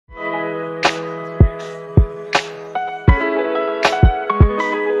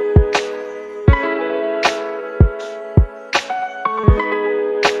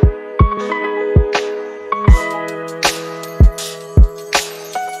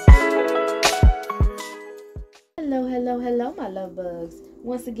love bugs.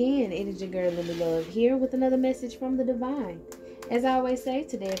 Once again, it is your girl Lily Love here with another message from the divine. As I always say,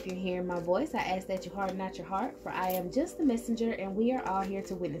 today if you're hearing my voice, I ask that you harden not your heart, for I am just the messenger and we are all here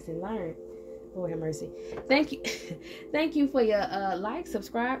to witness and learn. Lord have mercy. Thank you. Thank you for your likes,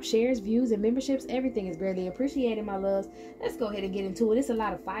 subscribe, shares, views, and memberships. Everything is greatly appreciated, my loves. Let's go ahead and get into it. It's a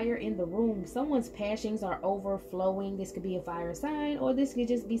lot of fire in the room. Someone's passions are overflowing. This could be a fire sign, or this could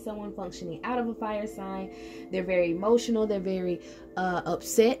just be someone functioning out of a fire sign. They're very emotional. They're very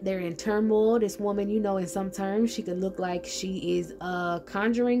upset. They're in turmoil. This woman, you know, in some terms, she could look like she is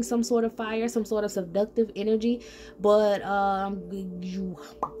conjuring some sort of fire, some sort of seductive energy. But I'm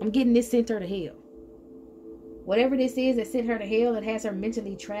getting this sent her to hell. Whatever this is that sent her to hell, it has her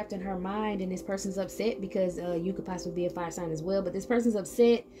mentally trapped in her mind, and this person's upset because you could possibly be a fire sign as well. But this person's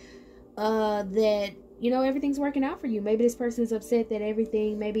upset that, you know, everything's working out for you. Maybe this person's upset that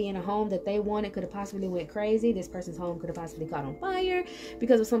everything maybe in a home that they wanted could have possibly went crazy. This person's home could have possibly caught on fire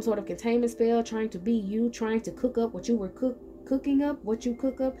because of some sort of containment spell, trying to be you, trying to cook up what you were cooking up, what you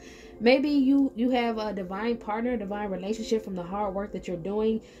cook up. Maybe you have a divine partner, a divine relationship from the hard work that you're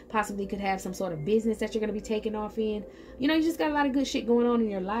doing. Possibly could have some sort of business that you're going to be taking off in. You know, you just got a lot of good shit going on in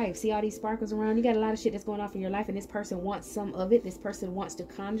your life. See all these sparkles around? You got a lot of shit that's going off in your life, and this person wants some of it. This person wants to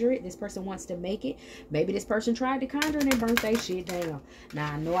conjure it. This person wants to make it. Maybe this person tried to conjure and they burnt their shit down.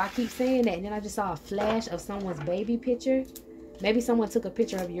 Now, I know I keep saying that, and then I just saw a flash of someone's baby picture. Maybe someone took a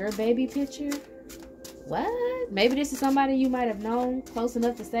picture of your baby picture. What? Maybe this is somebody you might have known close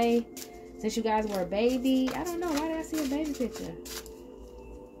enough to say since you guys were a baby. I don't know. Why did I see a baby picture?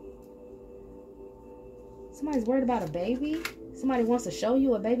 Somebody's worried about a baby. Somebody wants to show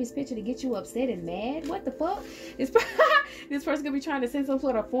you a baby's picture to get you upset and mad. What the fuck? This person could be trying to send some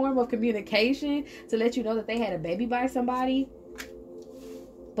sort of form of communication to let you know that they had a baby by somebody.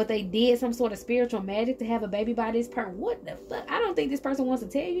 But they did some sort of spiritual magic to have a baby by this person. What the fuck? I don't think this person wants to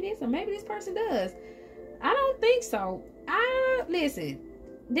tell you this, or maybe this person does. I don't think so. Listen,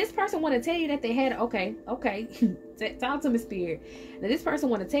 this person want to tell you that they had, okay. Talk to me, spirit. Now, this person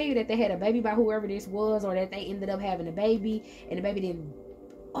want to tell you that they had a baby by whoever this was, or that they ended up having a baby, and the baby didn't,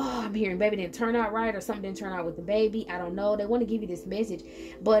 I'm hearing baby didn't turn out right, or something didn't turn out with the baby. I don't know. They want to give you this message,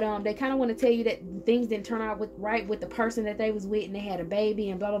 but they kind of want to tell you that things didn't turn out right with the person that they was with, and they had a baby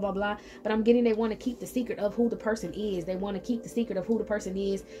and blah blah blah blah. But I'm getting they want to keep the secret of who the person is. They want to keep the secret of who the person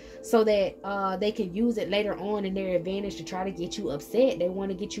is so that they can use it later on in their advantage to try to get you upset. They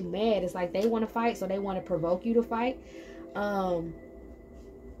want to get you mad. It's like they want to fight, so they want to provoke you to fight.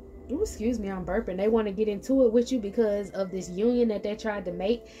 Ooh, excuse me, I'm burping. They want to get into it with you because of this union that they tried to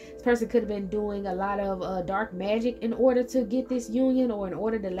make. This person could have been doing a lot of dark magic in order to get this union, or in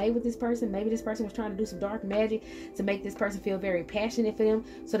order to lay with this person. Maybe this person was trying to do some dark magic to make this person feel very passionate for them,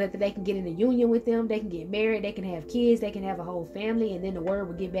 so that they can get in a union with them. They can get married, they can have kids, they can have a whole family, and then the word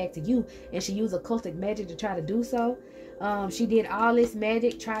will get back to you. And she used occultic magic to try to do so. She did all this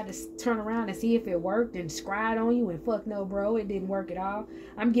magic, tried to turn around and see if it worked, and scried on you, and fuck no, bro, it didn't work at all.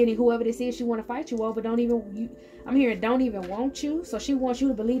 I'm getting whoever this is she want to fight you over I'm hearing don't even want you. So she wants you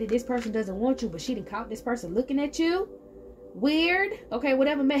to believe that this person doesn't want you, but she done caught this person looking at you. Weird. Okay,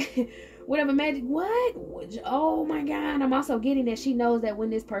 whatever magic. What? Oh my God. I'm also getting that she knows that when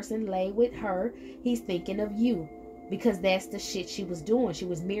this person lay with her, he's thinking of you, because that's the shit she was doing. She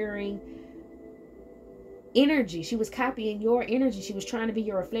was mirroring energy. She was copying your energy. She was trying to be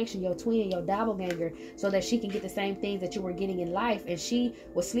your reflection, your twin, your doppelganger, so that she can get the same things that you were getting in life. And she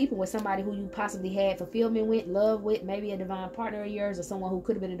was sleeping with somebody who you possibly had fulfillment with, love with, maybe a divine partner of yours, or someone who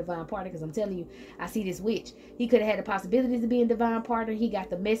could have been a divine partner. Because I'm telling you, I see this witch. He could have had the possibilities of being a divine partner. He got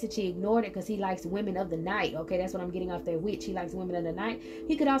the message. He ignored it because he likes women of the night. Okay, that's what I'm getting off that witch. He likes women of the night.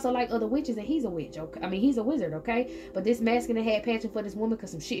 He could also like other witches, and he's a witch. Okay, I mean, he's a wizard. Okay, but this masculine had passion for this woman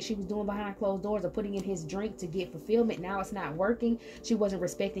because some shit she was doing behind closed doors, or putting in his drink to get fulfillment. Now it's not working. She wasn't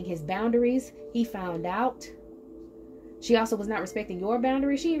respecting his boundaries. He found out. She also was not respecting your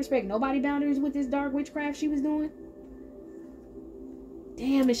boundaries. She didn't respect nobody's boundaries with this dark witchcraft she was doing.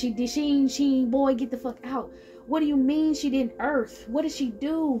 Damn, and she did. Boy, get the fuck out. What do you mean she didn't earth? What did she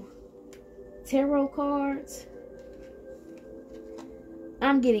do? Tarot cards.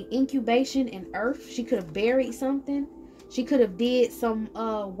 I'm getting incubation and earth. She could have buried something. She could have did some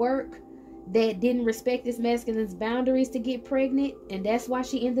work that didn't respect this masculine's boundaries to get pregnant, and that's why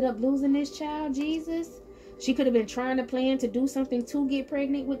she ended up losing this child. Jesus. She could have been trying to plan to do something to get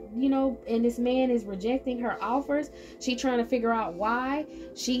pregnant with, you know, and this man is rejecting her offers. She trying to figure out why.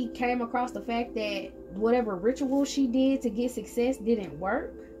 She came across the fact that whatever ritual she did to get success didn't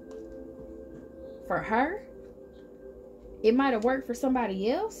work for her. It might have worked for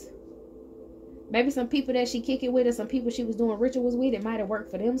somebody else. Maybe some people that she kick it with, or some people she was doing rituals with, it might have worked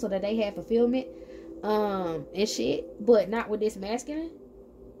for them so that they had fulfillment, and shit. But not with this masculine.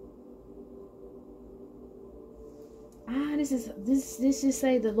 This just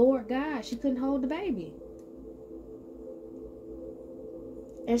say the Lord God. She couldn't hold the baby,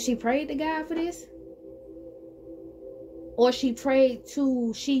 and she prayed to God for this, or she prayed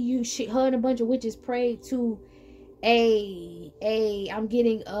to her and a bunch of witches prayed to I'm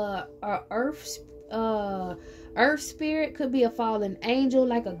getting a earth spirit, could be a fallen angel,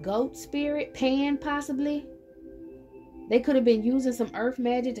 like a goat spirit, Pan possibly. They could have been using some earth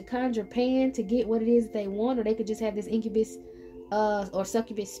magic to conjure Pan to get what it is they want, or they could just have this incubus or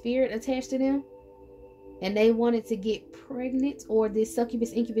succubus spirit attached to them, and they wanted to get pregnant, or this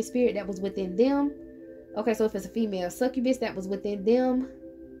succubus incubus spirit that was within them. Okay, so if it's a female succubus that was within them,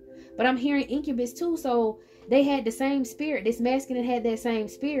 but I'm hearing incubus too, so they had the same spirit. This masculine had that same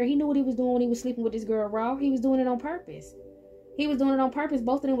spirit. He knew what he was doing when he was sleeping with this girl raw. He was doing it on purpose. He was doing it on purpose.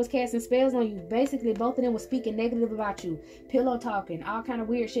 Both of them was casting spells on you. Basically, both of them was speaking negative about you. Pillow talking, all kind of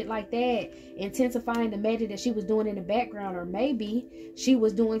weird shit like that. Intensifying the magic that she was doing in the background. Or maybe she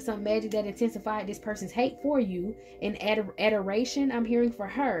was doing some magic that intensified this person's hate for you. And adoration, I'm hearing for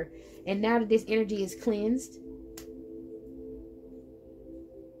her. And now that this energy is cleansed.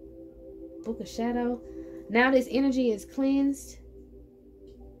 Book of Shadow. Now this energy is cleansed.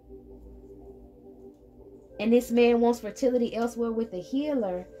 And this man wants fertility elsewhere with the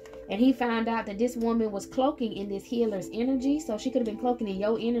healer. And he found out that this woman was cloaking in this healer's energy. So she could have been cloaking in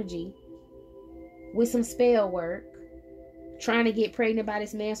your energy with some spell work. Trying to get pregnant by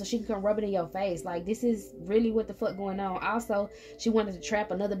this man so she can come rub it in your face. Like, this is really what the fuck going on. Also, she wanted to trap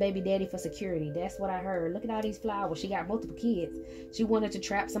another baby daddy for security. That's what I heard. Look at all these flowers. She got multiple kids. She wanted to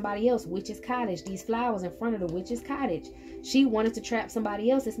trap somebody else. Witch's cottage. These flowers in front of the witch's cottage. She wanted to trap somebody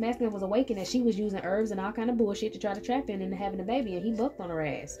else. This masculine was awakened that she was using herbs and all kind of bullshit to try to trap him into having a baby. And he bucked on her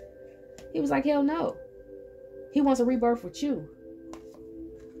ass. He was like, hell no. He wants a rebirth with you.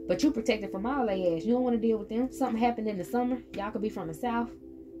 But you protected from all their ass. You don't want to deal with them. Something happened in the summer. Y'all could be from the south.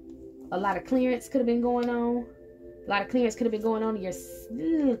 A lot of clearance could have been going on. A lot of clearance could have been going on in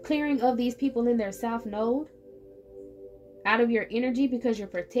your clearing of these people in their south node. Out of your energy because you're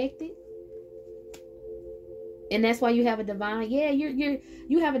protected. And that's why you have a divine,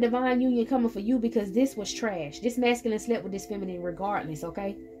 you have a divine union coming for you because this was trash. This masculine slept with this feminine regardless,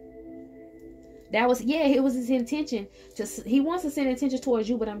 okay? That was, it was his intention he wants to send intention towards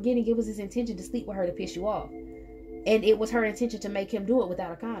you, but I'm getting it was his intention to sleep with her to piss you off. And it was her intention to make him do it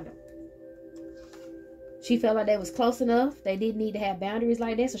without a condom. She felt like they was close enough. They didn't need to have boundaries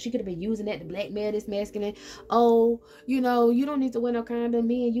like that. So she could have been using that to blackmail this masculine. Oh, you don't need to wear no condom.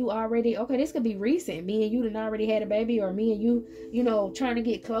 Me and you already, okay, this could be recent. Me and you done already had a baby, or me and you, trying to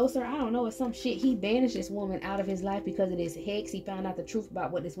get closer. I don't know. It's some shit. He banished this woman out of his life because of this hex. He found out the truth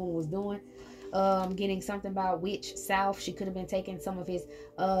about what this woman was doing. Getting something about witch south. She could have been taking some of his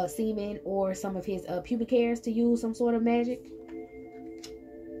semen or some of his pubic hairs to use some sort of magic.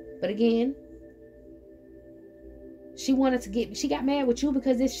 But again, she got mad with you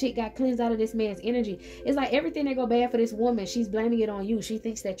because this shit got cleansed out of this man's energy. It's like everything that go bad for this woman, she's blaming it on you. She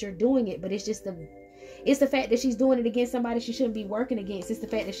thinks that you're doing it, but it's just it's the fact that she's doing it against somebody she shouldn't be working against. It's the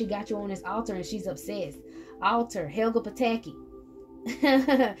fact that she got you on this altar and she's obsessed. Altar, Helga Pataki.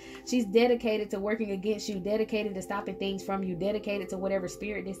 She's dedicated to working against you, dedicated to stopping things from you, dedicated to whatever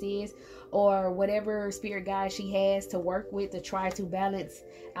spirit this is, or whatever spirit guide she has to work with to try to balance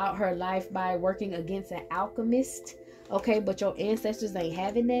out her life by working against an alchemist. Okay, but your ancestors ain't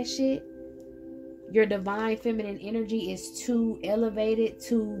having that shit. Your divine feminine energy is too elevated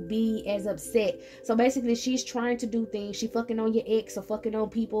to be as upset. So basically, she's trying to do things. She fucking on your ex or fucking on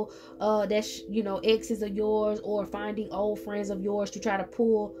people that's, exes of yours, or finding old friends of yours to try to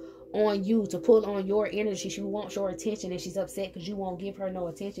pull on you, to pull on your energy. She wants your attention and she's upset because you won't give her no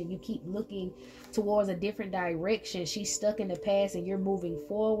attention. You keep looking towards a different direction. She's stuck in the past and you're moving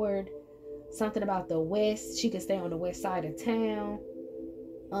forward. Something about the west. She could stay on the west side of town.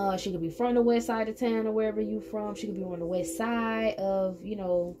 She could be from the west side of town or wherever you from. She could be on the west side of,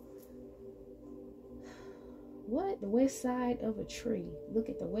 what? The west side of a tree. Look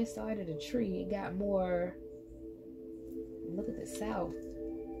at the west side of the tree. It got more. Look at the south.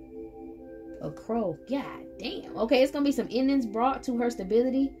 A crow. God damn. Okay, it's going to be some endings brought to her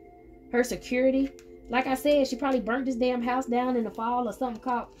stability, her security. Like I said, she probably burnt this damn house down in the fall, or something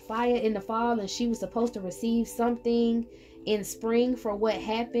caught fire in the fall, and she was supposed to receive something in spring for what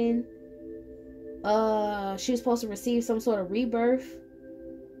happened. She was supposed to receive some sort of rebirth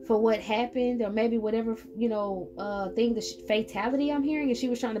for what happened, or maybe whatever, thing, the fatality I'm hearing, and she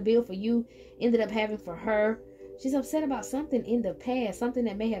was trying to build for you, ended up having for her. She's upset about something in the past, something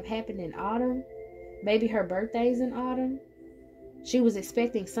that may have happened in autumn. Maybe her birthday's in autumn. She was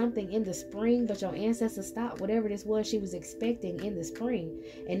expecting something in the spring, but your ancestors stopped whatever this was she was expecting in the spring.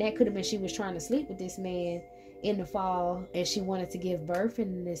 And that could have been she was trying to sleep with this man in the fall and she wanted to give birth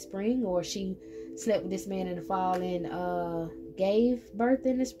in the spring, or she slept with this man in the fall and gave birth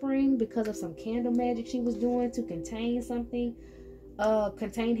in the spring because of some candle magic she was doing to contain something,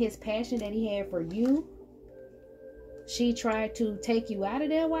 contain his passion that he had for you. She tried to take you out of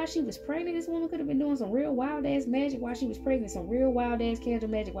there while she was pregnant. This woman could have been doing some real wild ass magic while she was pregnant. Some real wild ass candle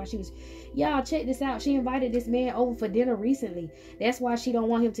magic while she was... Y'all, check this out. She invited this man over for dinner recently. That's why she don't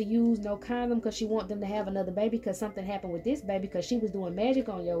want him to use no condom, because she want them to have another baby, because something happened with this baby, because she was doing magic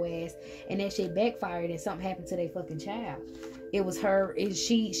on your ass and that shit backfired and something happened to their fucking child. It was her.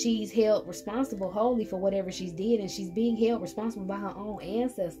 She's held responsible wholly for whatever she's did, and she's being held responsible by her own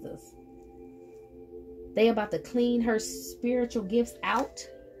ancestors. They about to clean her spiritual gifts out.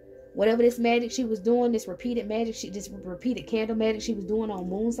 Whatever this magic she was doing, this repeated magic, this repeated candle magic she was doing on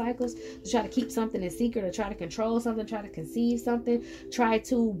moon cycles to try to keep something in secret, or try to control something, try to conceive something, try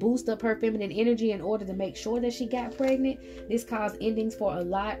to boost up her feminine energy in order to make sure that she got pregnant. This caused endings for a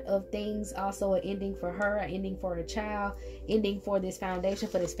lot of things. Also an ending for her, an ending for her child, ending for this foundation,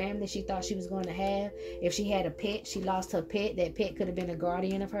 for this family she thought she was going to have. If she had a pet, she lost her pet. That pet could have been a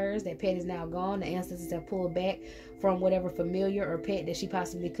guardian of hers. That pet is now gone. The ancestors have pulled back from whatever familiar or pet that she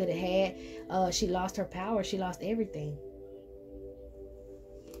possibly could have had. She lost her power. She lost everything.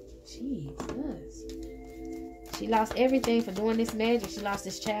 Jesus. She lost everything for doing this magic. She lost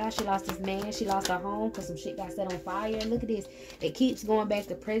this child. She lost this man. She lost her home because some shit got set on fire. And look at this. It keeps going back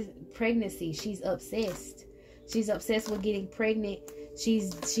to pregnancy. She's obsessed. She's obsessed with getting pregnant.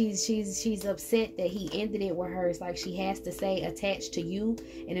 She's upset that he ended it with her. It's like she has to stay attached to you,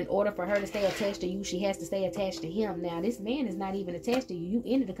 and in order for her to stay attached to you, she has to stay attached to him. Now this man is not even attached to you. You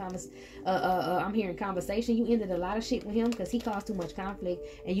ended the I'm hearing conversation. You ended a lot of shit with him because he caused too much conflict,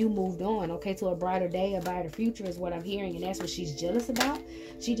 and you moved on, okay, to a brighter day, a brighter future is what I'm hearing, and that's what she's jealous about.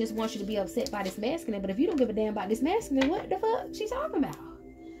 She just wants you to be upset by this masculine, but if you don't give a damn about this masculine, what the fuck she's talking about?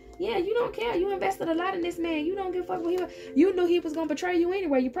 Yeah, you don't care. You invested a lot in this man. You don't give a fuck what he was. You knew he was going to betray you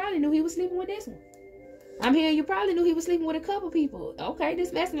anyway. You probably knew he was sleeping with this one. I'm hearing you probably knew he was sleeping with a couple people. Okay,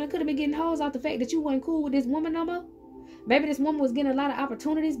 this masculine could have been getting hoes off the fact that you wasn't cool with this woman no more. Maybe this woman was getting a lot of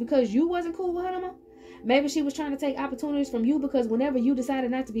opportunities because you wasn't cool with her no more. Maybe she was trying to take opportunities from you because whenever you decided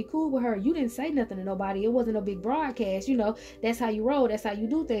not to be cool with her, you didn't say nothing to nobody. It wasn't a big broadcast. You know, that's how you roll. That's how you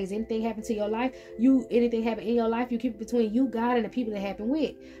do things. Anything happen to your life, anything happen in your life, you keep it between you, God, and the people that happen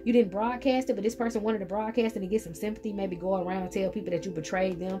with. You didn't broadcast it, but this person wanted to broadcast it and get some sympathy. Maybe go around and tell people that you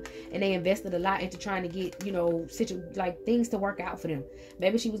betrayed them, and they invested a lot into trying to get, things to work out for them.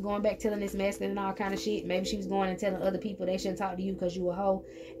 Maybe she was going back telling this masculine and all kind of shit. Maybe she was going and telling other people they shouldn't talk to you because you a hoe,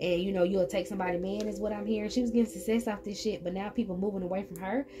 and you'll take somebody man is what I'm hearing. She was getting success off this shit, but now people moving away from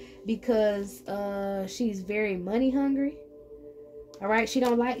her because she's very money hungry. All right, she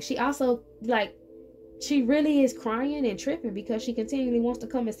also she really is crying and tripping because she continually wants to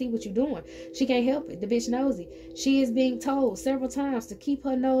come and see what you're doing. She can't help it. The bitch nosy. She is being told several times to keep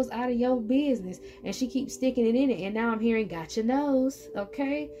her nose out of your business, and she keeps sticking it in it. And now I'm hearing, got your nose,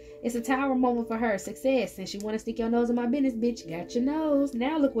 okay? It's a tower moment for her. Success. And she want to stick your nose in my business, bitch. Got your nose.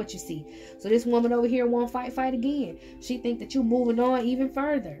 Now look what you see. So this woman over here won't fight again. She think that you moving on even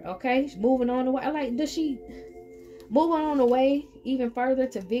further, okay? She's moving on the way. Does she... Moving on the way even further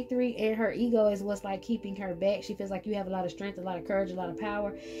to victory, and her ego is what's keeping her back. She feels like you have a lot of strength, a lot of courage, a lot of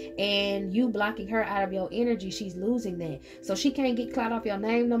power, and you blocking her out of your energy. She's losing that, so she can't get clout off your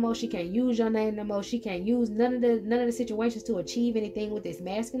name no more. She can't use your name no more. She can't use none of the situations to achieve anything with this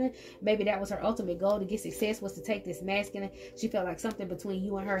masculine. Maybe that was her ultimate goal, to get success, was to take this masculine. She felt like something between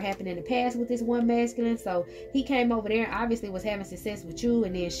you and her happened in the past with this one masculine, so he came over there and obviously was having success with you,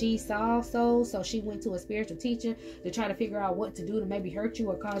 and then she saw so she went to a spiritual teacher to try to figure out what to do to maybe hurt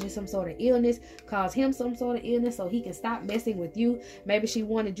you or cause you some sort of illness, cause him some sort of illness so he can stop messing with you. Maybe she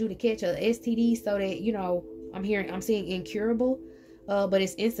wanted you to catch a STD so that, I'm seeing incurable, but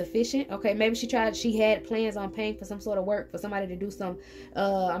it's insufficient. Okay, maybe she had plans on paying for some sort of work for somebody to do some,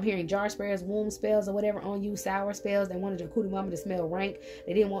 I'm hearing jar spells, womb spells or whatever on you, sour spells. They wanted your cootie mama to smell rank.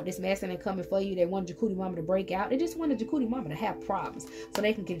 They didn't want this masculine coming for you. They wanted your cootie mama to break out. They just wanted your cootie mama to have problems so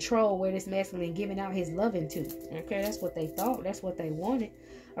they can control where this masculine giving out his loving to. Okay, that's what they thought. That's what they wanted.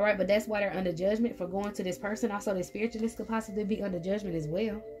 All right, but that's why they're under judgment for going to this person. Also, the spiritualist could possibly be under judgment as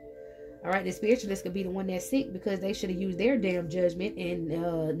well. All right, the spiritualist could be the one that's sick because they should have used their damn judgment and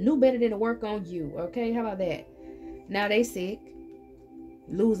knew better than to work on you. Okay, how about that? Now they sick,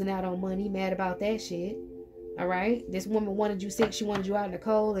 losing out on money, mad about that shit. All right, this woman wanted you sick. She wanted you out in the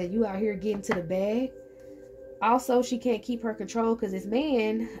cold, and you out here getting to the bag. Also, she can't keep her control because this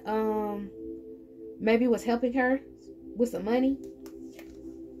man maybe was helping her with some money,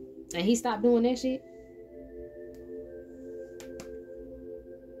 and he stopped doing that shit.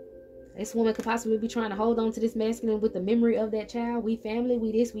 This woman could possibly be trying to hold on to this masculine with the memory of that child. We family,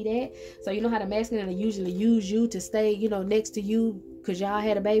 we this, we that. So you know how the masculine will usually use you to stay, you know, next to you because y'all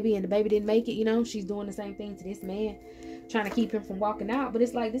had a baby and the baby didn't make it. You know, she's doing the same thing to this man, trying to keep him from walking out. But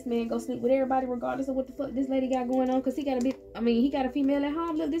it's like this man go sleep with everybody regardless of what the fuck this lady got going on, because he got a bit, I mean, he got a female at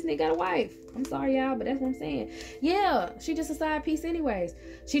home. Look, this nigga got a wife. I'm sorry, y'all, but that's what I'm saying. Yeah, she just a side piece anyways.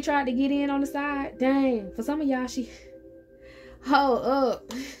 She tried to get in on the side. Dang, for some of y'all, she... Hold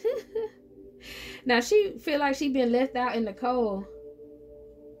up. Now she feel like she been left out in the cold.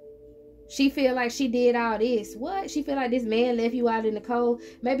 She feel like she did all this. What? She feel like this man left you out in the cold.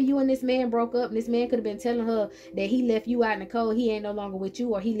 Maybe you and this man broke up and this man could have been telling her that he left you out in the cold. He ain't no longer with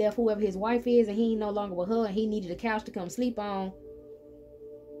you, or he left whoever his wife is and he ain't no longer with her and he needed a couch to come sleep on.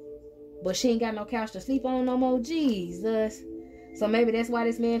 But she ain't got no couch to sleep on no more. Jesus. So maybe that's why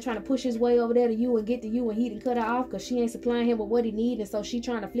this man trying to push his way over there to you and get to you, and he didn't cut her off because she ain't supplying him with what he need. And so she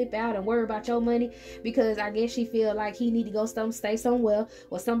trying to flip out and worry about your money because I guess she feel like he need to go stay somewhere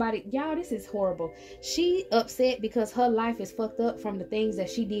or somebody. Y'all, this is horrible. She upset because her life is fucked up from the things that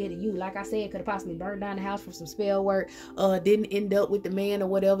she did to you. Like I said, could have possibly burned down the house from some spell work, didn't end up with the man or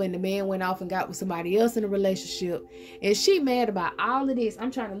whatever, and the man went off and got with somebody else in a relationship. And she mad about all of this. I'm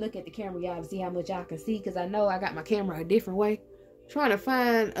trying to look at the camera, y'all, to see how much y'all can see, because I know I got my camera a different way. Trying to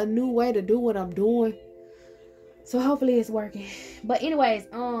find a new way to do what I'm doing, so hopefully it's working. But anyways,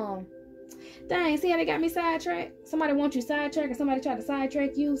 dang, see how they got me sidetracked? Somebody want you sidetracked, or somebody tried to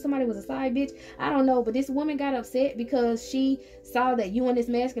sidetrack you. Somebody was a side bitch. I don't know, but this woman got upset because she saw that you and this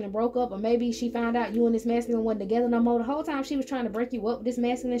masculine broke up, or maybe she found out you and this masculine wasn't together no more. The whole time she was trying to break you up with this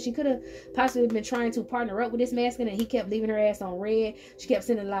masculine. She could have possibly been trying to partner up with this masculine, and he kept leaving her ass on red. She kept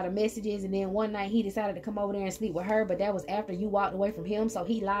sending a lot of messages, and then one night he decided to come over there and sleep with her, but that was after you walked away from him. So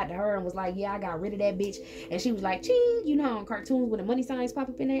he lied to her and was like, yeah, I got rid of that bitch. And she was like, ching, you know, on cartoons when the money signs pop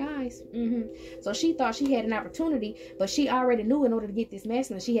up in their eyes. So she thought she had an opportunity, but she already knew in order to get this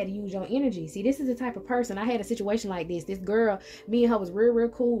masculine, she had to use your energy. See, this is the type of person. I had a situation like this. This girl, me and her was real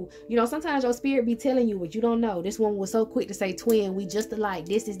cool. You know, sometimes your spirit be telling you what you don't know. This one was so quick to say twin, we just alike,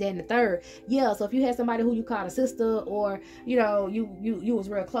 this is that and the third. Yeah, so if you had somebody who you called a sister, or you know, you was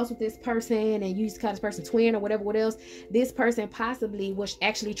real close with this person and you used to call this person twin or whatever, what else, this person possibly was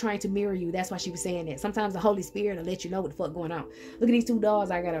actually trying to mirror you. That's why she was saying that. Sometimes the Holy Spirit will let you know what the fuck going on. Look at these two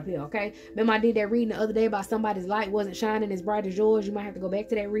dogs I got up here, okay? Remember I did that reading the other day about somebody's light wasn't shining as bright as yours. You might have to go back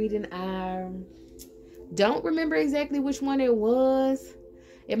to that reading. I don't remember exactly which one it was.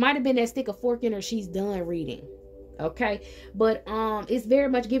 It might have been that stick a fork in her, she's done reading. Okay, but it's very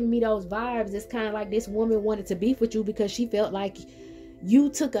much giving me those vibes. It's kind of like this woman wanted to beef with you because she felt like you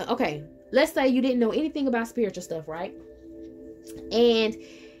took a, okay, let's say you didn't know anything about spiritual stuff, right? And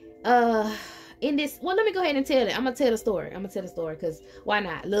in this, well, let me go ahead and tell it. I'm gonna tell the story because why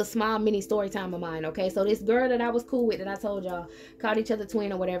not? A little small mini story time of mine. Okay, so this girl that I was cool with, that I told y'all called each other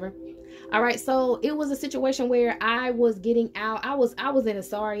twin or whatever. All right, so it was a situation where I was getting out. I was in a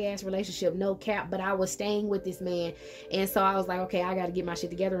sorry ass relationship, no cap, but I was staying with this man, and so I was like, okay, I got to get my shit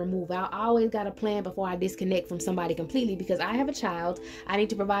together and move out. I always got a plan before I disconnect from somebody completely, because I have a child. I need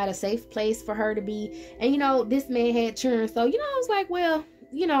to provide a safe place for her to be, and you know, this man had children, so you know, I was like, well,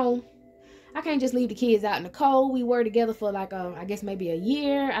 you know, I can't just leave the kids out in the cold. We were together for like, I guess maybe a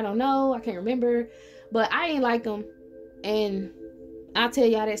year. I don't know. I can't remember. But I ain't like them. And I'll tell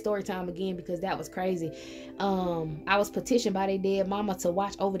y'all that story time again because that was crazy. I was petitioned by their dead mama to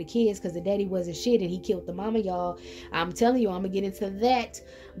watch over the kids because the daddy wasn't shit and he killed the mama, y'all. I'm telling you, I'm going to get into that.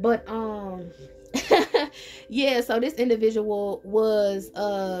 But, yeah, so this individual was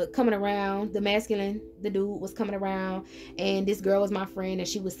coming around, the masculine, the dude was coming around, and this girl was my friend, and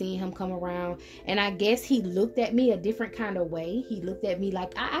she was seeing him come around, and I guess he looked at me a different kind of way. He looked at me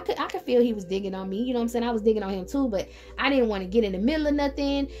like I could feel he was digging on me, you know what I'm saying? I was digging on him too, but I didn't want to get in the middle of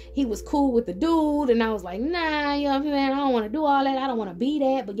nothing. He was cool with the dude, and I was like, nah, you know what I'm saying? I don't want to do all that. I don't want to be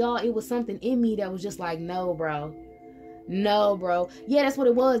that. But y'all, it was something in me that was just like, no, bro. No, bro. Yeah, that's what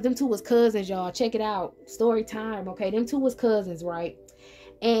it was. Them two was cousins, y'all. Check it out. Story time, okay? Them two was cousins, right?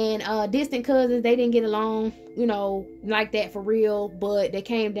 And distant cousins, they didn't get along, you know, like that for real. But they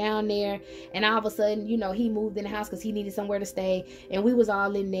came down there, and all of a sudden, you know, he moved in the house because he needed somewhere to stay, and we was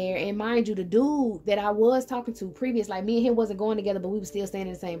all in there. And mind you, the dude that I was talking to previous, like, me and him wasn't going together, but we was still staying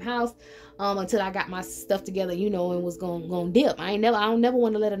in the same house until I got my stuff together, you know, and was gonna dip. I don't never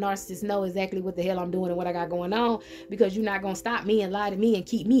want to let a narcissist know exactly what the hell I'm doing and what I got going on, because you're not gonna stop me and lie to me and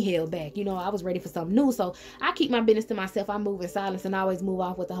keep me held back. You know, I was ready for something new, so I keep my business to myself. I move in silence and I always move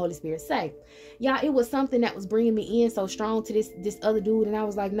off what the Holy Spirit say. Y'all, it was something that was bringing me in so strong to this other dude, and I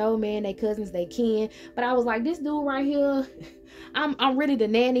was like, no, man, they cousins, they kin. But I was like, this dude right here, I'm really the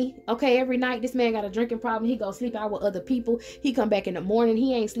nanny. Okay, every night this man got a drinking problem. He go sleep out with other people. He come back in the morning.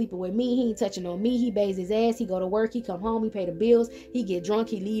 He ain't sleeping with me. He ain't touching on me. He bathes his ass. He go to work. He come home. He pay the bills. He get drunk.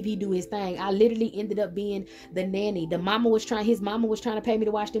 He leave. He do his thing. I literally ended up being the nanny. His mama was trying to pay me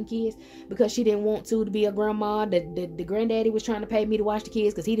to watch them kids because she didn't want to be a grandma. The granddaddy was trying to pay me to watch the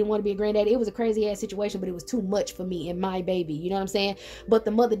kids because he didn't want to be a granddaddy. It was a crazy ass situation, but it was too much for me and my baby. You know what I'm saying? But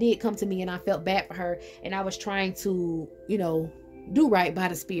the mother did come to me, and I felt bad for her, and I was trying to, you know, do right by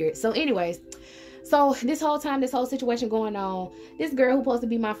the Spirit. So anyways, so this whole time, this whole situation going on, this girl who's supposed to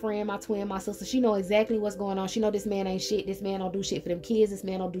be my friend, my twin, my sister, she know exactly what's going on. She know this man ain't shit. This man don't do shit for them kids. This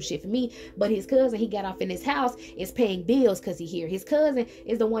man don't do shit for me. But his cousin, he got off in his house, is paying bills because he here. His cousin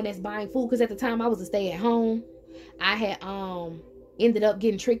is the one that's buying food, because at the time I was a stay at home. I had ended up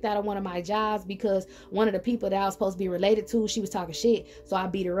getting tricked out of one of my jobs because one of the people that I was supposed to be related to, she was talking shit. So I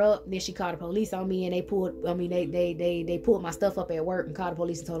beat her up. Then she called the police on me, and they pulled my stuff up at work and called the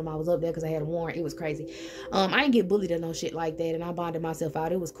police and told them I was up there because I had a warrant. It was crazy. I didn't get bullied or no shit like that, and I bonded myself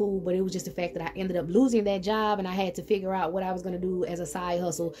out. It was cool, but it was just the fact that I ended up losing that job, and I had to figure out what I was going to do as a side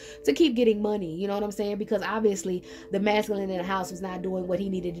hustle to keep getting money. You know what I'm saying? Because obviously the masculine in the house was not doing what he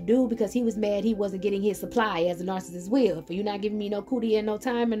needed to do because he was mad he wasn't getting his supply as a narcissist will. For you not giving me no cootie and no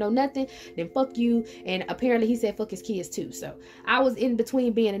time and no nothing, then fuck you. And apparently he said fuck his kids too. So I was in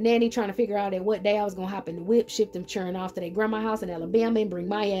between being a nanny, trying to figure out at what day I was gonna hop in the whip, ship them churn off to their grandma's house in Alabama, and bring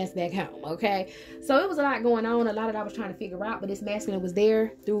my ass back home. Okay, so it was a lot going on, a lot that I was trying to figure out, but this masculine was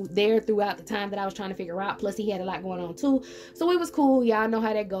there throughout the time that I was trying to figure out. Plus he had a lot going on too, so it was cool. Y'all know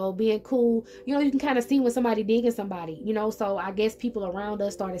how that go, being cool. You know, you can kind of see when somebody digging somebody, you know. So I guess people around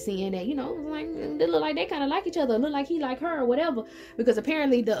us started seeing that, you know, like they look like they kind of like each other, look like he like her or whatever, because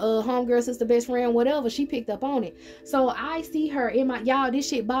apparently the homegirl, sister, best friend, whatever, she picked up on it. So I see her in my, y'all, this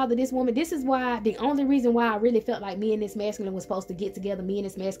shit bothered this woman. This is why, the only reason why I really felt like me and this masculine was supposed to get together, me and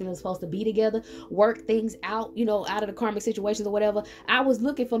this masculine was supposed to be together, work things out, you know, out of the karmic situations or whatever. I was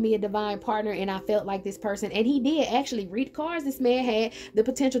looking for me a divine partner, and I felt like this person, and he did actually read cards. This man had the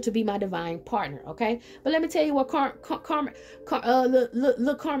potential to be my divine partner. Okay, but let me tell you what Karmic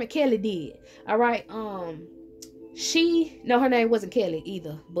Kelly did. All right, her name wasn't Kelly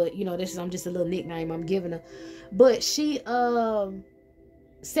either, but you know, I'm just a little nickname I'm giving her. But she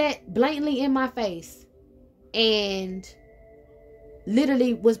sat blatantly in my face and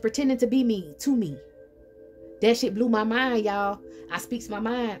literally was pretending to be me to me. That shit blew my mind, y'all. I speaks my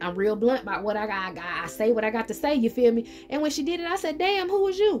mind. I'm real blunt about what I got. I say what I got to say, you feel me? And when she did it, I said, damn, who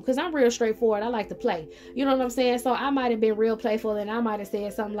was you? Because I'm real straightforward. I like to play. You know what I'm saying? So I might have been real playful, and I might have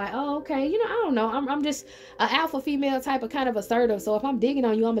said something like, oh, okay. You know, I don't know. I'm just an alpha female type of kind of assertive. So if I'm digging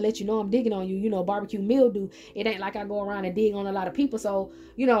on you, I'm going to let you know I'm digging on you. You know, barbecue mildew. It ain't like I go around and dig on a lot of people. So,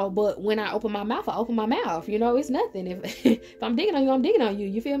 you know, but when I open my mouth, I open my mouth. You know, it's nothing. If I'm digging on you, I'm digging on you.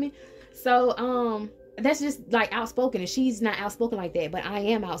 You feel me? So, that's just like outspoken, and she's not outspoken like that, but I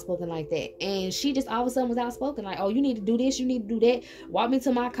am outspoken like that. And she just all of a sudden was outspoken, like, oh, you need to do this, you need to do that, walk me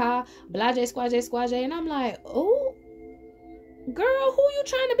to my car, blase squaje, and I'm like, oh, girl, who you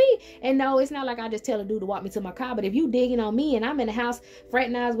trying to be? And no, it's not like I just tell a dude to walk me to my car, but if you digging on me and I'm in the house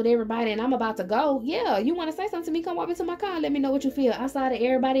fraternized with everybody and I'm about to go, yeah, you want to say something to me, come walk me to my car, let me know what you feel outside of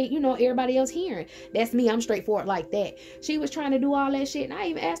everybody, you know, everybody else hearing. That's me. I'm straightforward like that. She was trying to do all that shit, and I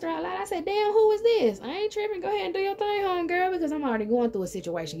even asked her out loud. I said, damn, who is this? I ain't tripping. Go ahead and do your thing, home girl, because I'm already going through a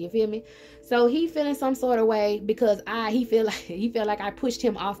situation. You feel me? So he feeling some sort of way because he feel like I pushed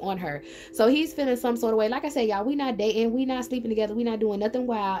him off on her. So he's feeling some sort of way. Like I said, y'all, we not dating, we not sleeping together, we not doing nothing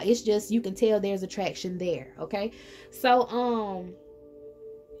wild. It's just, you can tell there's attraction there. Okay, so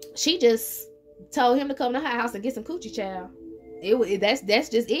she just told him to come to her house and get some coochie, child. That's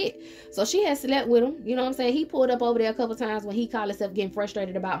just it. So she had slept with him. You know what I'm saying? He pulled up over there a couple times when he called himself getting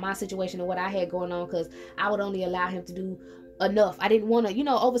frustrated about my situation and what I had going on, because I would only allow him to do enough. I didn't want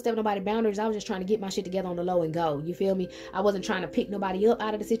to, overstep nobody's boundaries. I was just trying to get my shit together on the low and go. You feel me? I wasn't trying to pick nobody up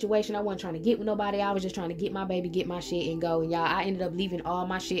out of the situation. I wasn't trying to get with nobody. I was just trying to get my baby, get my shit, and go. And y'all, I ended up leaving all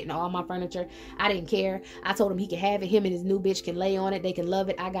my shit and all my furniture. I didn't care. I told him he could have it. Him and his new bitch can lay on it. They can love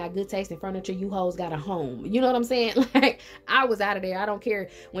it. I got good taste in furniture. You hoes got a home. You know what I'm saying? Like, I was out of there. I don't care.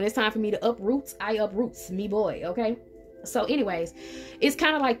 When it's time for me to uproots, I uproots. Me boy, okay? So anyways, it's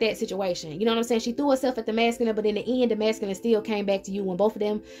kind of like that situation. You know what I'm saying? She threw herself at the masculine, but in the end, the masculine still came back to you. When both of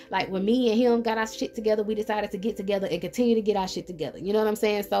them, like when me and him got our shit together, we decided to get together and continue to get our shit together. You know what I'm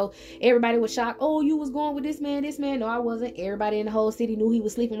saying? So everybody was shocked. Oh, you was going with this man, this man. No, I wasn't. Everybody in the whole city knew he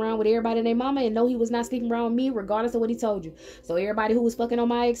was sleeping around with everybody and their mama, and know he was not sleeping around with me, regardless of what he told you. So everybody who was fucking on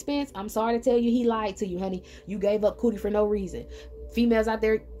my expense, I'm sorry to tell you, he lied to you, honey. You gave up cootie for no reason. Females out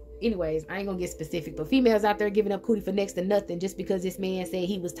there, anyways, I ain't gonna get specific, but females out there giving up cootie for next to nothing just because this man said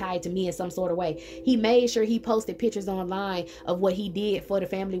he was tied to me in some sort of way. He made sure he posted pictures online of what he did for the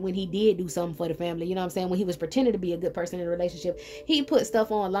family when he did do something for the family. You know what I'm saying? When he was pretending to be a good person in a relationship, he put stuff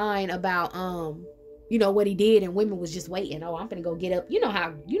online about what he did, and women was just waiting. Oh, I'm gonna go get up. You know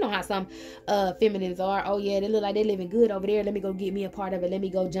how some feminines are. Oh yeah, they look like they living good over there. Let me go get me a part of it. Let me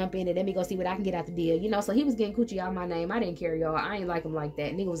go jump in it. Let me go see what I can get out the deal. So he was getting coochie out my name. I didn't care, y'all. I ain't like him like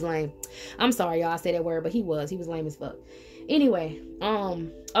that. Nigga was lame. I'm sorry, y'all, I said that word, but he was lame as fuck. Anyway,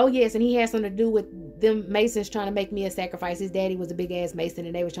 oh yes, and he had something to do with them Masons trying to make me a sacrifice. His daddy was a big ass Mason,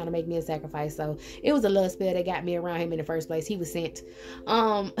 and they was trying to make me a sacrifice. So it was a love spell that got me around him in the first place. He was sent.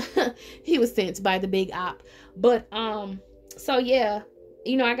 He was sent by the big op. But so yeah,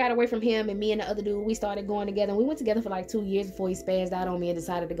 I got away from him, and me and the other dude, we started going together, and we went together for like 2 years before he spazzed out on me and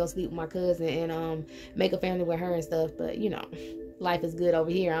decided to go sleep with my cousin and make a family with her and stuff. But life is good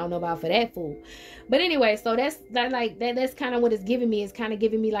over here. I don't know about for that fool. But anyway, so that's kind of what it's giving me. It's kind of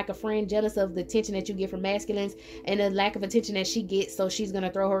giving me like a friend jealous of the attention that you get from masculines and the lack of attention that she gets. So she's going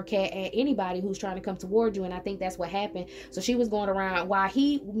to throw her cat at anybody who's trying to come toward you. And I think that's what happened. So she was going around while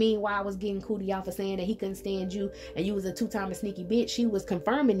he, meanwhile, was getting cootie off for saying that he couldn't stand you and you was a two-time sneaky bitch. She was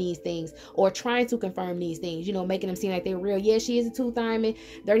confirming these things or trying to confirm these things, making them seem like they were real. Yeah, she is a two-time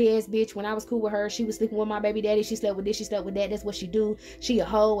dirty ass bitch. When I was cool with her, she was sleeping with my baby daddy. She slept with this, she slept with that. That's what she do. She a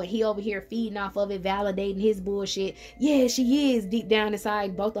hoe, and he over here feeding off of it, validating his bullshit. Yeah, she is deep down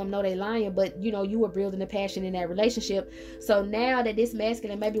inside. Both of them know they lying, but you were building the passion in that relationship. So now that this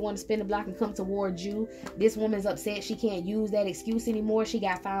masculine maybe want to spin the block and come towards you, this woman's upset. She can't use that excuse anymore. She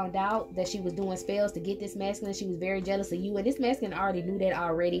got found out that she was doing spells to get this masculine. She was very jealous of you, and this masculine already knew that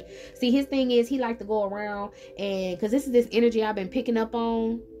already. See, his thing is he like to go around, and because this is this energy I've been picking up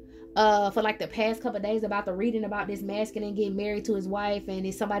on for like the past couple of days about the reading about this masculine getting married to his wife, and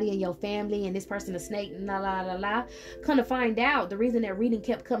it's somebody in your family, and this person a snake, la la la la. Come to find out, the reason that reading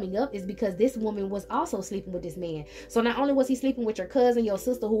kept coming up is because this woman was also sleeping with this man. So not only was he sleeping with your cousin, your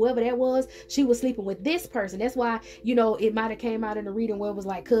sister, whoever that was, she was sleeping with this person. That's why it might have came out in the reading where it was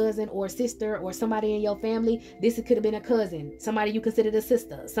like cousin or sister or somebody in your family. This could have been a cousin, somebody you considered a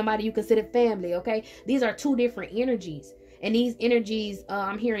sister, somebody you considered family. Okay, these are two different energies. And these energies,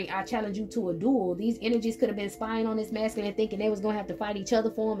 I'm hearing, I challenge you to a duel. These energies could have been spying on this masculine, thinking they was going to have to fight each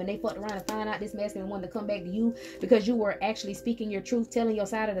other for him. And they fucked around and found out this masculine wanted to come back to you because you were actually speaking your truth, telling your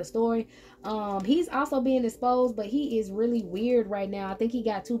side of the story. He's also being exposed, but he is really weird right now. I think he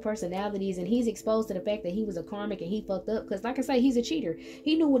got two personalities, and he's exposed to the fact that he was a karmic and he fucked up. Because like I say, he's a cheater.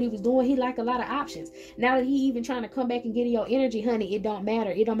 He knew what he was doing. He liked a lot of options. Now that he even trying to come back and get in your energy, honey, it don't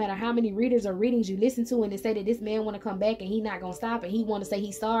matter. It don't matter how many readers or readings you listen to and they say that this man want to come back and he not gonna stop, and he want to say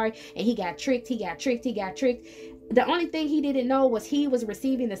he's sorry, and he got tricked. The only thing he didn't know was he was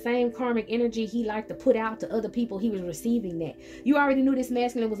receiving the same karmic energy he liked to put out to other people. He was receiving that. You already knew this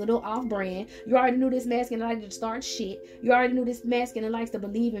masculine was a little off brand. You already knew this masculine liked to start shit. You already knew this masculine likes to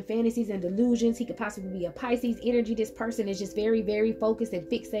believe in fantasies and delusions. He could possibly be a Pisces energy. This person is just very, very focused and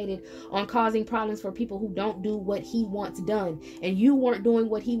fixated on causing problems for people who don't do what he wants done. And you weren't doing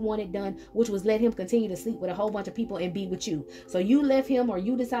what he wanted done, which was let him continue to sleep with a whole bunch of people and be with you. So you left him, or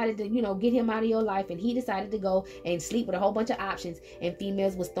you decided to, get him out of your life, and he decided to go and sleep with a whole bunch of options, and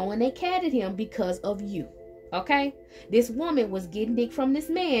females was throwing their cat at him because of you. Okay, this woman was getting dick from this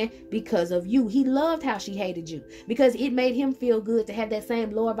man because of you. He loved how she hated you because it made him feel good to have that same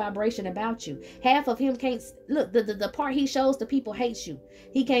lower vibration about you. Half of him can't look, the part he shows to people hates you.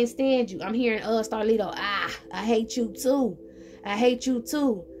 He can't stand you. I'm hearing Starlito, I hate you too. I hate you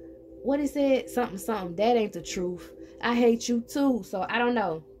too. What he said? Something. That ain't the truth. I hate you too. So I don't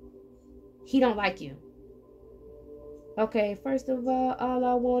know. He don't like you. Okay, first of all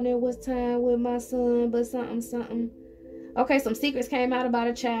I wanted was time with my son, but something. Okay, some secrets came out about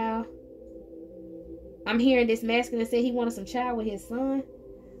a child. I'm hearing this masculine say he wanted some child with his son.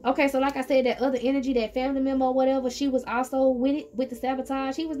 Okay, so like I said, that other energy, that family member or whatever, she was also with it, with the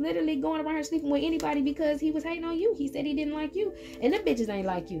sabotage. He was literally going around here sleeping with anybody because he was hating on you. He said he didn't like you, and them bitches ain't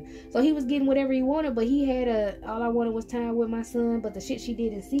like you. So he was getting whatever he wanted, but he had all I wanted was time with my son. But the shit she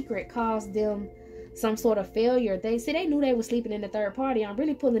did in secret caused them some sort of failure. They knew they were sleeping in the third party. I'm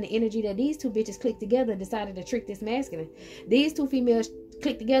really pulling the energy that these two bitches clicked together and decided to trick this masculine. These two females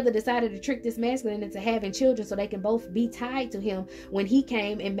clicked together, decided to trick this masculine into having children so they can both be tied to him when he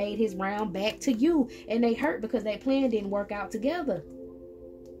came and made his round back to you. And they hurt because that plan didn't work out together.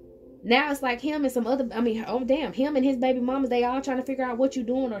 Now it's like him and some other, him and his baby mamas, they all trying to figure out what you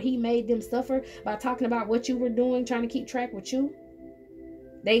doing, or he made them suffer by talking about what you were doing, trying to keep track with you.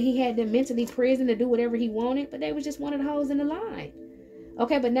 He had them mentally prisoned to do whatever he wanted, but they was just one of the hoes in the line.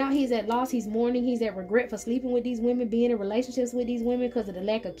 Okay, but now he's at loss, he's mourning, he's at regret for sleeping with these women, being in relationships with these women because of the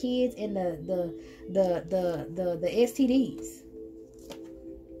lack of kids and the STDs.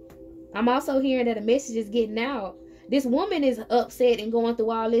 I'm also hearing that a message is getting out. This woman is upset and going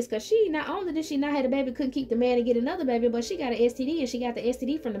through all this because she, not only did she not have a baby, couldn't keep the man and get another baby, but she got an STD, and she got the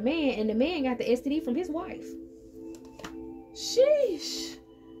STD from the man, and the man got the STD from his wife. Sheesh.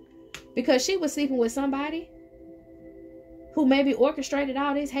 Because she was sleeping with somebody who maybe orchestrated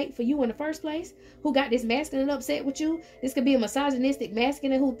all this hate for you in the first place, who got this masculine upset with you. This could be a misogynistic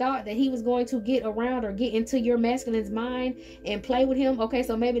masculine who thought that he was going to get around or get into your masculine's mind and play with him. Okay,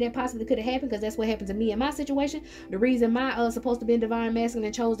 so maybe that possibly could have happened, because that's what happened to me in my situation. The reason my supposed to be divine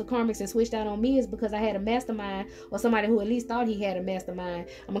masculine chose the karmics and switched out on me is because I had a mastermind, or somebody who at least thought he had a mastermind.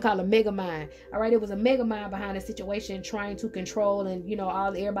 I'm gonna call it a mega mind. All right, it was a mega mind behind the situation, trying to control, and you know,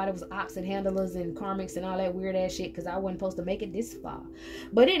 everybody was ops and handlers and karmics and all that weird ass shit, because I wasn't supposed to make it this far.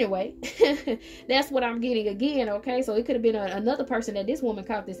 But anyway, that's what I'm getting again. Okay, so it could have been another person that this woman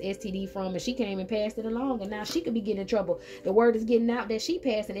caught this STD from, and she came and passed it along, and now she could be getting in trouble. The word is getting out that she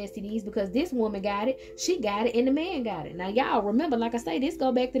passing STDs because this woman got it, she got it, and the man got it. Now y'all remember, like I say, this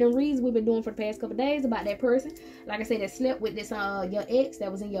go back to the reads we've been doing for the past couple days about that person, like I said, that slept with this your ex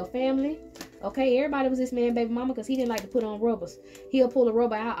that was in your family. Okay, everybody was this man baby mama because he didn't like to put on rubbers. He'll pull a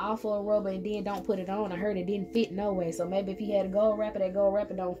rubber out, offer a rubber, and then don't put it on. I heard it didn't fit no way. So maybe if he had a gold wrapper, that gold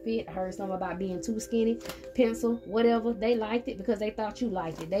wrapper don't fit. I heard something about being too skinny, pencil, whatever. They liked it because they thought you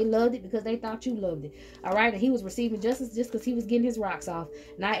liked it. They loved it because they thought you loved it. All right, and he was receiving justice just because he was getting his rocks off.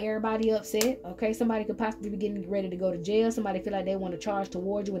 Not everybody upset. Okay, somebody could possibly be getting ready to go to jail. Somebody feel like they want to charge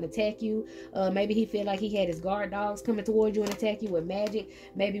towards you and attack you. Maybe he feel like he had his guard dogs coming towards you and attack you with magic,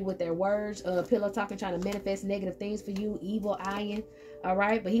 maybe with their words, pillow talking, trying to manifest negative things for you, evil eyeing. All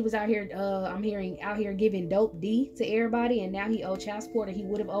right, but he was out here, I'm hearing out here giving dope D to everybody, and now he owed child support, or he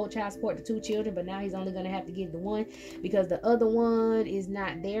would have owed child support to 2 children, but now he's only going to have to give the one because the other one is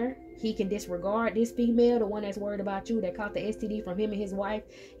not there. He can disregard this female, the one that's worried about you, that caught the STD from him and his wife.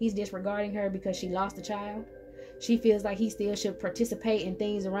 He's disregarding her because she lost a child. She feels like he still should participate in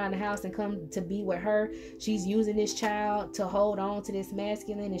things around the house and come to be with her. She's using this child to hold on to this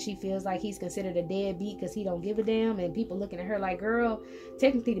masculine, and she feels like he's considered a deadbeat because he don't give a damn. And people looking at her like, girl,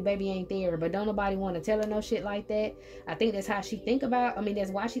 technically the baby ain't there, but don't nobody want to tell her no shit like that. I think that's how she think about,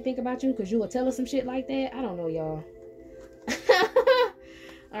 that's why she think about you, because you will tell her some shit like that. I don't know, y'all.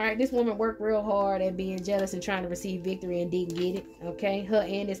 All right, this woman worked real hard at being jealous and trying to receive victory and didn't get it. Okay, her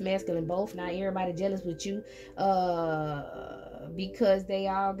and this masculine both. Not everybody jealous with you because they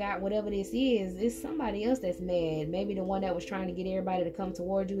all got whatever this is. It's somebody else that's mad. Maybe the one that was trying to get everybody to come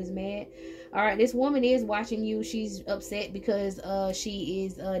toward you is mad. All right, this woman is watching you. She's upset because she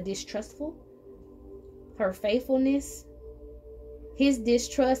is distrustful. Her faithfulness, his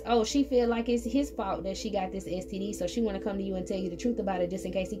distrust. Oh, she feel like it's his fault that she got this STD, so she want to come to you and tell you the truth about it just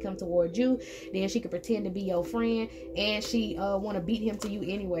in case he come toward you. Then she could pretend to be your friend, and she want to beat him to you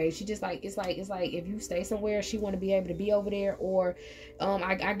anyway. She just like, it's like if you stay somewhere, she want to be able to be over there. Or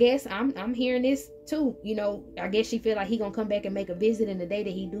I guess I'm hearing this too, you know, I guess she feel like he gonna come back and make a visit, and the day that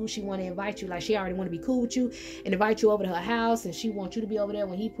he do, she want to invite you. Like she already want to be cool with you and invite you over to her house, and she wants you to be over there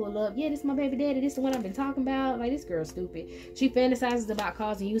when he pull up. Yeah, this is my baby daddy, this is the one I've been talking about. Like, this girl's stupid. She fantasizes about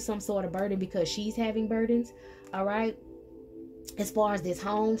causing you some sort of burden because she's having burdens. All right, as far as this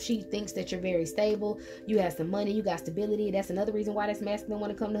home, she thinks that you're very stable, you have some money, you got stability. That's another reason why this masculine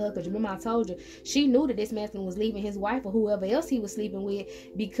want to come to her, because remember I told you, she knew that this masculine was leaving his wife or whoever else he was sleeping with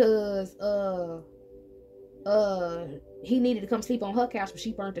because he needed to come sleep on her couch, but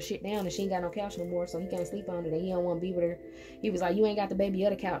she burnt the shit down and she ain't got no couch no more, so he can't sleep on it, and he don't want to be with her. He was like, you ain't got the baby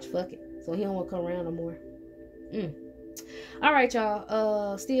other couch, fuck it. So he don't want to come around no more. All right,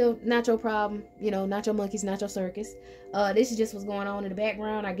 y'all. Still not your problem. You know, not your monkeys, not your circus. This is just what's going on in the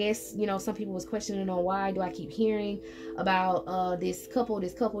background. I guess, you know, some people was questioning on why do I keep hearing about this couple.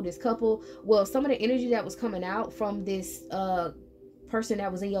 Well, some of the energy that was coming out from this person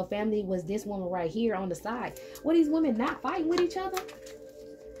that was in your family was this woman right here on the side. Were these women not fighting with each other?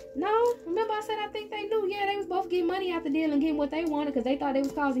 No, remember I said I think they knew. Yeah, they was both getting money out the deal and getting what they wanted because they thought they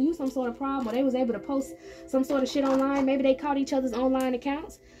was causing you some sort of problem, or they was able to post some sort of shit online. Maybe they caught each other's online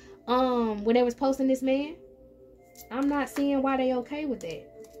accounts when they was posting this man. I'm not seeing why they okay with that.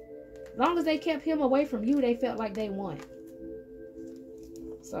 As long as they kept him away from you, they felt like they won.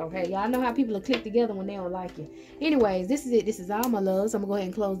 So hey, y'all know how people will click together when they don't like you. Anyways, this is it. This is all, my loves. I'm gonna go ahead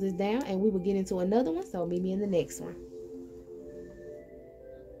and close this down, and we will get into another one. So meet me in the next one.